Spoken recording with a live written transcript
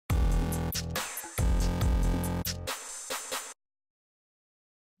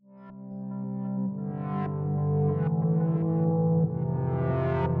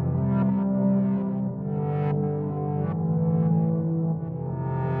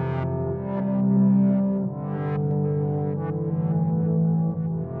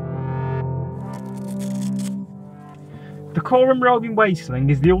Korum Roving Weigh Sling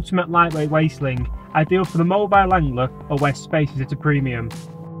is the ultimate lightweight weigh sling, ideal for the mobile angler or where space is at a premium.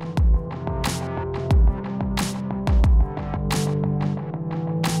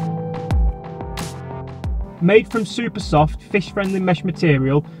 Made from super soft, fish-friendly mesh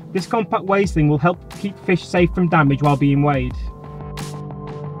material, this compact weigh sling will help keep fish safe from damage while being weighed.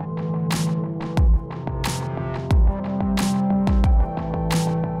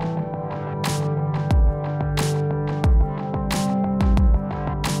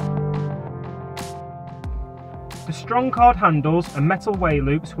 The strong card handles and metal weigh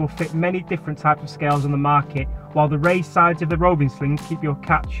loops will fit many different types of scales on the market, while the raised sides of the roving sling keep your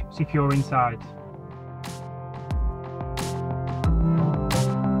catch secure inside.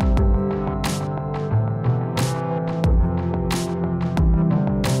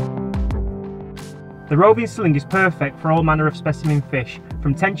 The roving sling is perfect for all manner of specimen fish,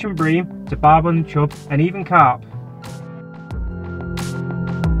 from tench and bream to barbel and chub and even carp.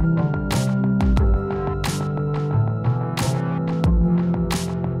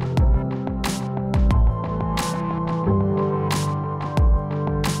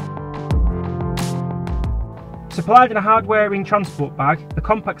 Supplied in a hard-wearing transport bag, the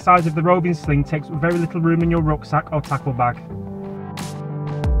compact size of the roving sling takes up very little room in your rucksack or tackle bag.